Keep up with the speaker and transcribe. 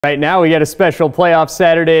Right now, we got a special playoff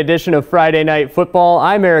Saturday edition of Friday Night Football.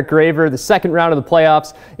 I'm Eric Graver. The second round of the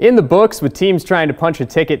playoffs in the books, with teams trying to punch a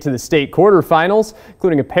ticket to the state quarterfinals,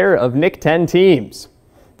 including a pair of Nick 10 teams.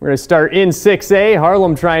 We're going to start in 6A.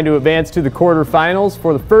 Harlem trying to advance to the quarterfinals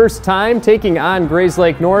for the first time, taking on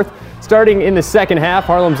Grayslake North. Starting in the second half,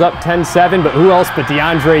 Harlem's up 10-7, but who else but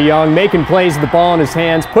DeAndre Young making plays with the ball in his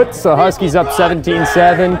hands, puts the Huskies up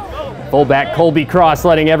 17-7. Fullback Colby Cross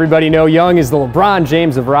letting everybody know Young is the LeBron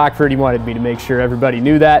James of Rockford. He wanted me to make sure everybody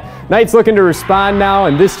knew that. Knight's looking to respond now,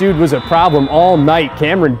 and this dude was a problem all night.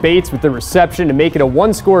 Cameron Bates with the reception to make it a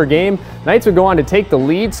one-score game. Knights would go on to take the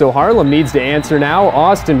lead, so Harlem needs to answer now.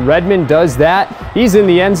 Austin Redmond does that. He's in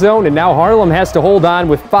the end zone, and now Harlem has to hold on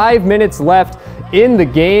with 5 minutes left in the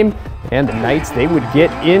game. And the Knights, they would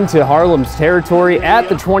get into Harlem's territory at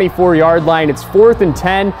the 24-yard line. It's 4th and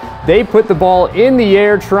 10. They put the ball in the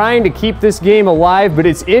air trying to keep this game alive, but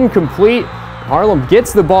it's incomplete. Harlem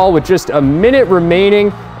gets the ball with just a minute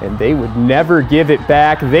remaining, and they would never give it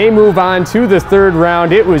back. They move on to the third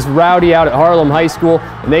round. It was rowdy out at Harlem High School,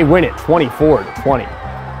 and they win it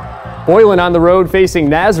 24-20. Boylan on the road facing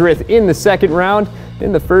Nazareth in the second round.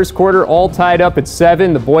 In the first quarter, all tied up at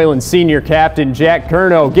 7. The Boylan senior captain, Jack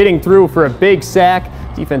Kerno, getting through for a big sack.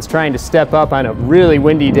 Defense trying to step up on a really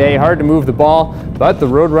windy day. Hard to move the ball, but the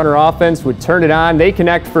Roadrunner offense would turn it on. They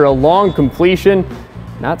connect for a long completion.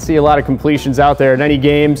 Not see a lot of completions out there in any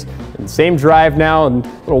games. And same drive now, and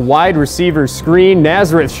little wide receiver screen.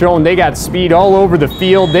 Nazareth showing they got speed all over the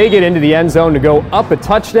field. They get into the end zone to go up a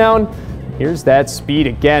touchdown. Here's that speed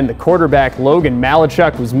again. The quarterback, Logan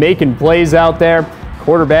Malachuk, was making plays out there.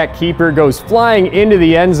 Quarterback keeper goes flying into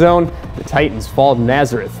the end zone. The Titans fall to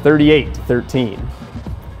Nazareth 38-13.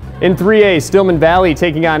 In 3A, Stillman Valley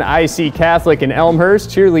taking on IC Catholic in Elmhurst.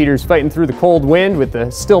 Cheerleaders fighting through the cold wind with the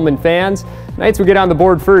Stillman fans. Knights would get on the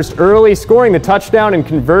board first early, scoring the touchdown and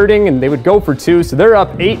converting, and they would go for 2, so they're up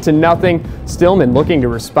 8-0. Stillman looking to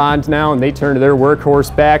respond now, and they turn to their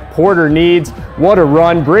workhorse back. Porter Needs, what a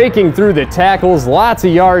run, breaking through the tackles, lots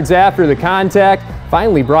of yards after the contact.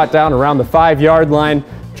 Finally brought down around the 5-yard line.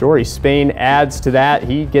 Jory Spain adds to that.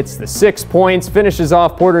 He gets the 6 points, finishes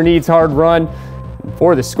off Porter Needs' hard run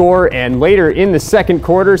for the score. And later in the second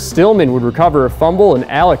quarter, Stillman would recover a fumble, and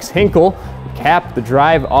Alex Hinkle capped the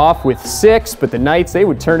drive off with 6. But the Knights, they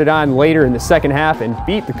would turn it on later in the second half and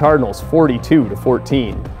beat the Cardinals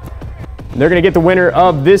 42-14. They're going to get the winner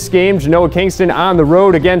of this game, Genoa Kingston, on the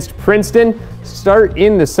road against Princeton. Start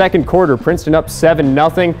in the second quarter, Princeton up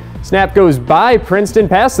 7-0. Snap goes by Princeton,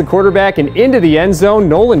 past the quarterback and into the end zone.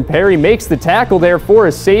 Nolan Perry makes the tackle there for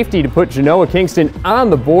a safety to put Genoa Kingston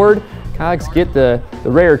on the board. Cogs get the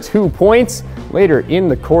rare 2 points. Later in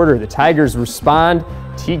the quarter, the Tigers respond.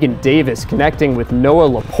 Tegan Davis connecting with Noah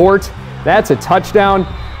Laporte. That's a touchdown.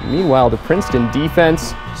 Meanwhile, the Princeton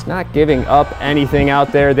defense just not giving up anything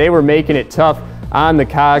out there. They were making it tough on the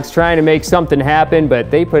Cogs, trying to make something happen,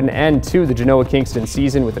 but they put an end to the Genoa Kingston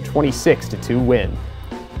season with a 26-2 win.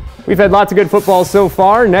 We've had lots of good football so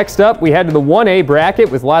far. Next up, we head to the 1A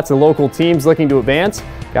bracket with lots of local teams looking to advance.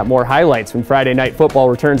 Got more highlights when Friday Night Football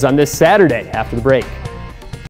returns on this Saturday after the break.